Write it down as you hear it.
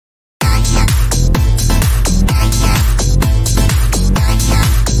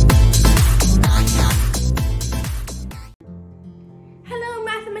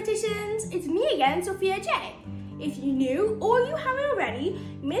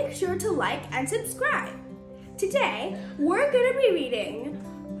make sure to like and subscribe. Today, we're going to be reading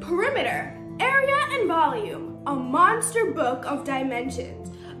Perimeter, Area and Volume, a Monster Book of Dimensions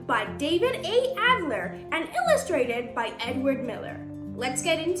by David A. Adler and illustrated by Edward Miller. Let's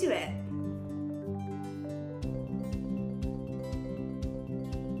get into it.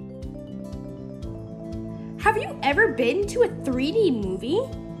 Have you ever been to a 3D movie?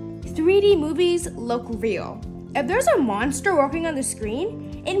 3D movies look real. If there's a monster walking on the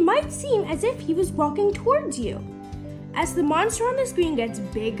screen, it might seem as if he was walking towards you. As the monster on the screen gets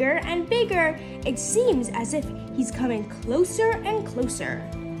bigger and bigger, it seems as if he's coming closer and closer.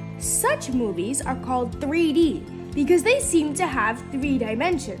 Such movies are called 3D because they seem to have 3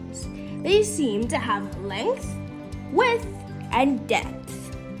 dimensions. They seem to have length, width, and depth.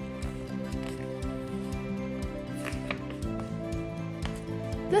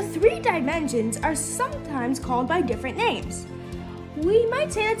 The 3 dimensions are sometimes called by different names. We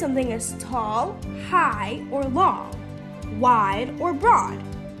might say that something is tall, high, or long, wide or broad,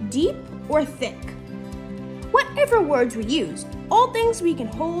 deep or thick. Whatever words we use, all things we can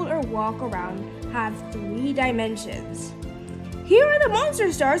hold or walk around have 3 dimensions. Here are the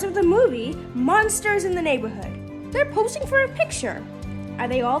monster stars of the movie Monsters in the Neighborhood. They're posing for a picture. Are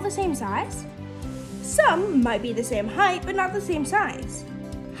they all the same size? Some might be the same height, but not the same size.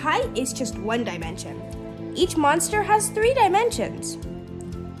 Height is just 1 dimension. Each monster has 3 dimensions.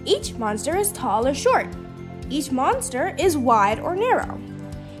 Each monster is tall or short. Each monster is wide or narrow.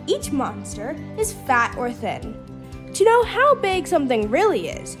 Each monster is fat or thin. To know how big something really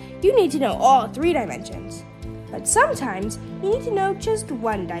is, you need to know all 3 dimensions. But sometimes you need to know just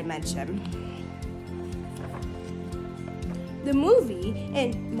 1 dimension. The movie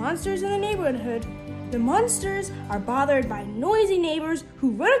in Monsters in the Neighborhood, the monsters are bothered by noisy neighbors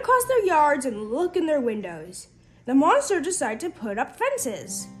who run across their yards and look in their windows. The monsters decide to put up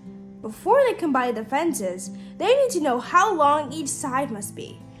fences. Before they can buy the fences, they need to know how long each side must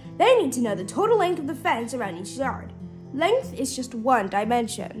be. They need to know the total length of the fence around each yard. Length is just 1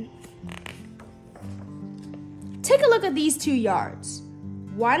 dimension. Take a look at these 2 yards.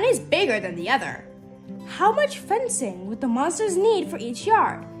 One is bigger than the other. How much fencing would the monsters need for each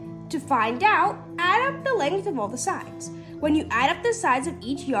yard? To find out, add up the length of all the sides. When you add up the sides of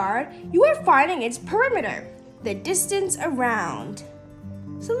each yard, you are finding its perimeter, the distance around.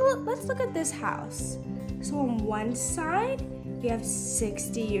 So let's look at this house. So on one side, we have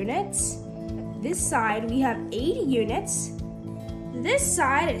 60 units. This side, we have 80 units. This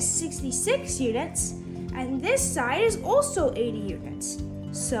side is 66 units. And this side is also 80 units.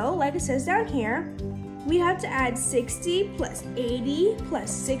 So, like it says down here, we have to add 60 plus 80 plus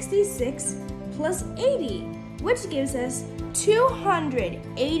 66 plus 80, which gives us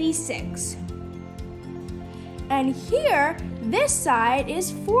 286. And here, this side is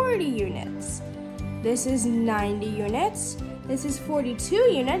 40 units. This is 90 units. This is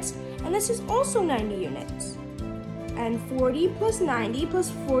 42 units. And this is also 90 units. And 40 plus 90 plus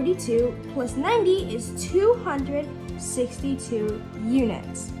 42 plus 90 is 262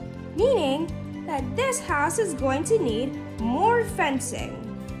 units. Meaning that this house is going to need more fencing.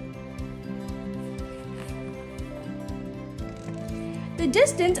 The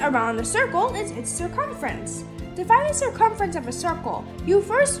distance around the circle is its circumference. To find the circumference of a circle, you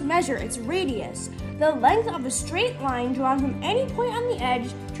first measure its radius, the length of a straight line drawn from any point on the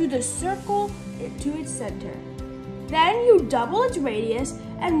edge to the circle to its center. Then you double its radius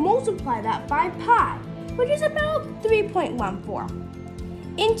and multiply that by pi, which is about 3.14.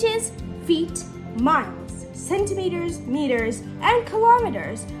 Inches, feet, miles, centimeters, meters, and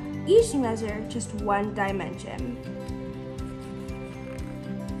kilometers each measure just 1 dimension.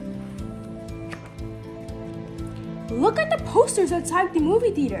 Look at the posters outside the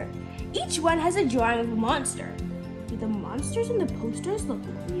movie theater. Each one has a drawing of a monster. Do the monsters in the posters look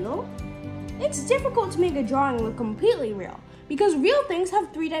real? It's difficult to make a drawing look completely real because real things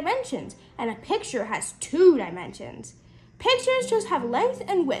have 3 dimensions and a picture has 2 dimensions. Pictures just have length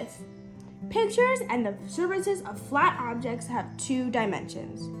and width. Pictures and the surfaces of flat objects have 2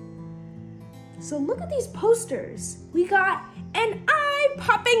 dimensions. So look at these posters. We got an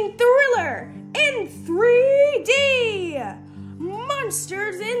eye-popping thriller in 3D.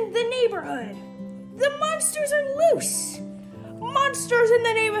 Monsters in the Neighborhood. The monsters are loose. Monsters in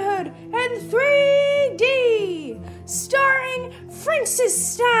the Neighborhood in 3D, starring Francis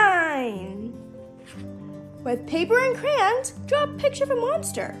Stein. With paper and crayons, draw a picture of a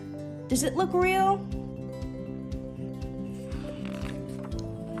monster. Does it look real?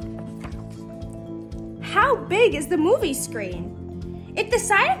 How big is the movie screen? If the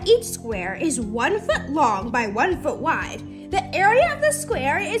side of each square is 1 foot long by 1 foot wide, The area of the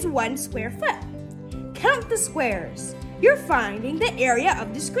square is 1 square foot. Count the squares. You're finding the area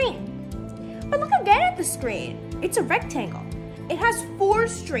of the screen. But look again at the screen. It's a rectangle. It has 4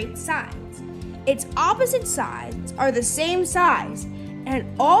 straight sides. Its opposite sides are the same size, and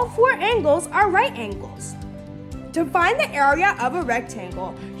all 4 angles are right angles. To find the area of a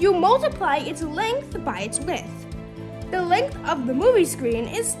rectangle, you multiply its length by its width. The length of the movie screen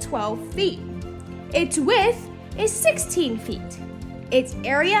is 12 feet. Its width is 16 feet. Its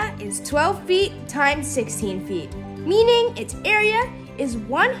area is 12 feet times 16 feet, meaning its area is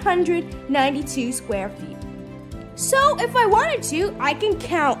 192 square feet. So if I wanted to, I can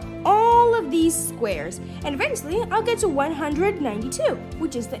count all of these squares, and eventually I'll get to 192,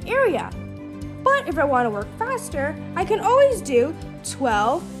 which is the area. But if I want to work faster, I can always do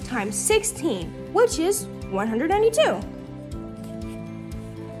 12 times 16, which is 192.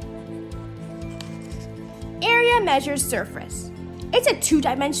 Area measures surface. It's a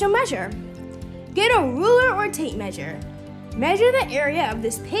 2-dimensional measure. Get a ruler or tape measure. Measure the area of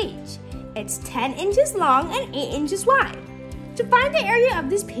this page. It's 10 inches long and 8 inches wide. To find the area of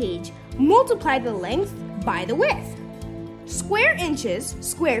this page, multiply the length by the width. Square inches,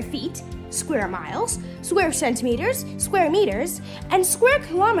 square feet, square miles, square centimeters, square meters, and square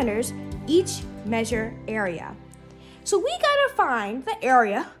kilometers each measure area. So we gotta find the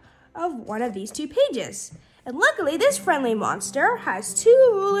area of one of these 2 pages. And luckily, this friendly monster has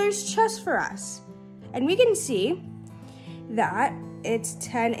 2 rulers just for us. And we can see that it's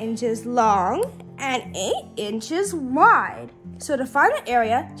 10 inches long and 8 inches wide. So to find the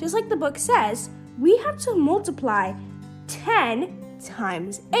area, just like the book says, we have to multiply 10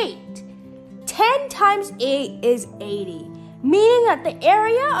 times 8. 10 times 8 is 80, meaning that the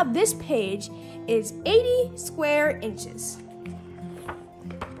area of this page is 80 square inches.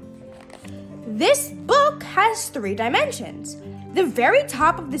 This book has 3 dimensions. The very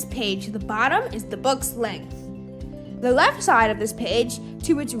top of this page to the bottom is the book's length. The left side of this page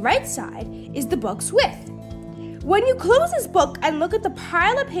to its right side is the book's width. When you close this book and look at the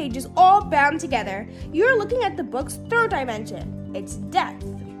pile of pages all bound together, you're looking at the book's 3rd dimension, its depth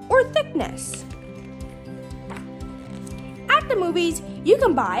or thickness. At the movies, you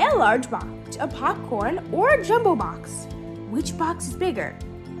can buy a large box of popcorn or a jumbo box. Which box is bigger?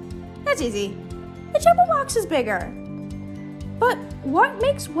 That's easy. The jumbo box is bigger. But what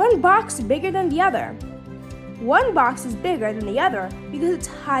makes one box bigger than the other? One box is bigger than the other because it's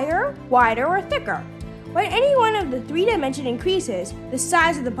higher, wider, or thicker. When any one of the 3 dimensions increases, the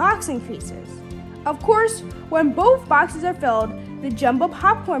size of the box increases. Of course, when both boxes are filled, the jumbo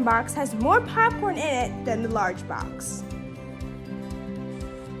popcorn box has more popcorn in it than the large box.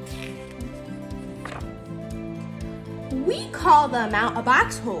 We call the amount a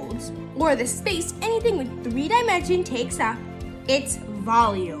box holds, or the space anything with 3 dimensions takes up, its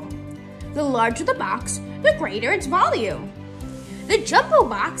volume. The larger the box, the greater its volume. The jumbo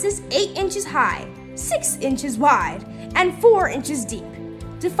box is 8 inches high, 6 inches wide, and 4 inches deep.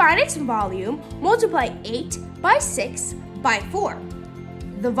 To find its volume, multiply 8 by 6 by 4.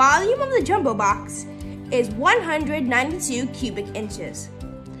 The volume of the jumbo box is 192 cubic inches.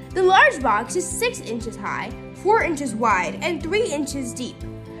 The large box is 6 inches high, 4 inches wide, and 3 inches deep.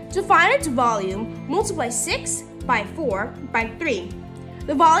 To find its volume, multiply 6 by 4 by 3.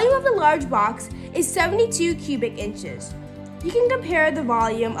 The volume of the large box is 72 cubic inches. You can compare the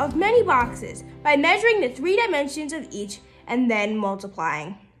volume of many boxes by measuring the 3 dimensions of each and then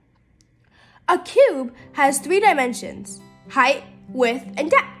multiplying. A cube has 3 dimensions, height, width,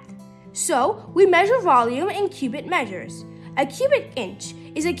 and depth. So we measure volume in cubic measures. A cubic inch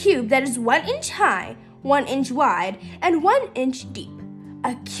is a cube that is 1 inch high, 1 inch wide, and 1 inch deep.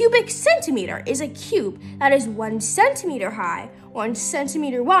 A cubic centimeter is a cube that is 1 centimeter high, 1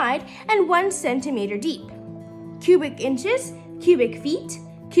 centimeter wide, and 1 centimeter deep. Cubic inches, cubic feet,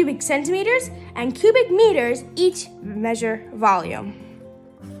 cubic centimeters, and cubic meters each measure volume.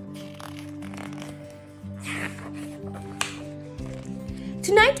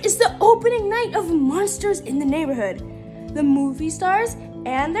 Tonight is the opening night of Monsters in the Neighborhood. The movie stars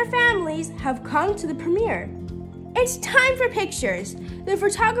and their families have come to the premiere. It's time for pictures. The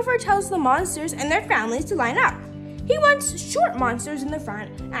photographer tells the monsters and their families to line up. He wants short monsters in the front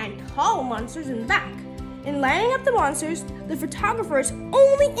and tall monsters in the back. In lining up the monsters, the photographer is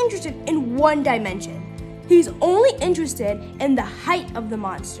only interested in 1 dimension. He's only interested in the height of the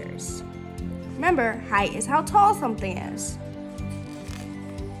monsters. Remember, height is how tall something is.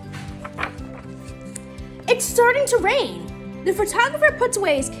 It's starting to rain. The photographer puts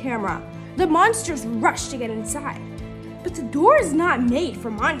away his camera. The monsters rush to get inside. But the door is not made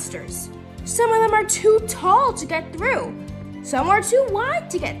for monsters. Some of them are too tall to get through. Some are too wide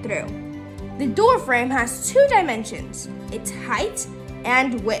to get through. The door frame has two dimensions, its height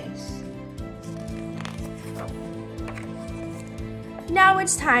and width. Now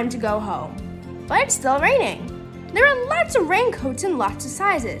it's time to go home, but it's still raining. There are lots of raincoats and lots of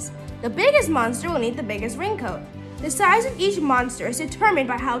sizes. The biggest monster will need the biggest raincoat. The size of each monster is determined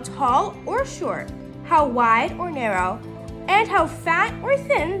by how tall or short, how wide or narrow, and how fat or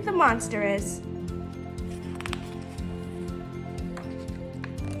thin the monster is.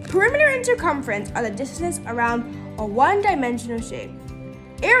 Perimeter and circumference are the distance around a one-dimensional shape.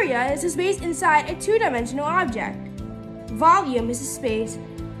 Area is the space inside a two-dimensional object. Volume is the space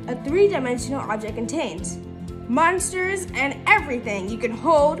a three-dimensional object contains. Monsters and everything you can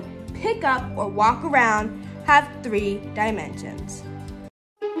hold, pick up, or walk around have three dimensions.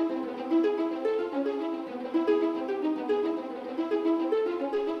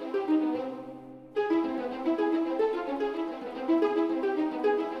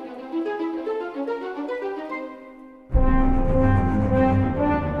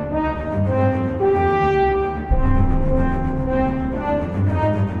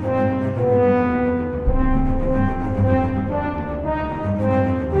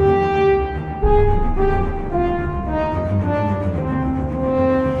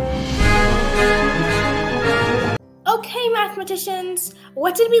 Okay, mathematicians,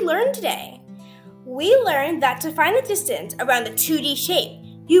 what did we learn today? We learned that to find the distance around a 2D shape,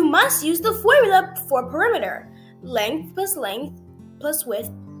 you must use the formula for perimeter, length plus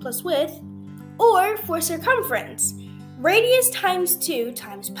width, or for circumference, radius times 2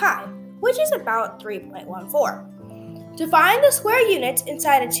 times pi, which is about 3.14. To find the square units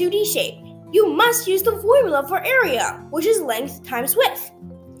inside a 2D shape, you must use the formula for area, which is length times width.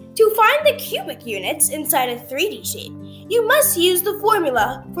 To find the cubic units inside a 3D shape, you must use the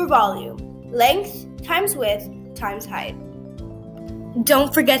formula for volume, length times width times height.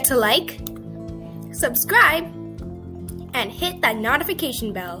 Don't forget to like, subscribe, and hit that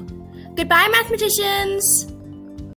notification bell. Goodbye, mathematicians!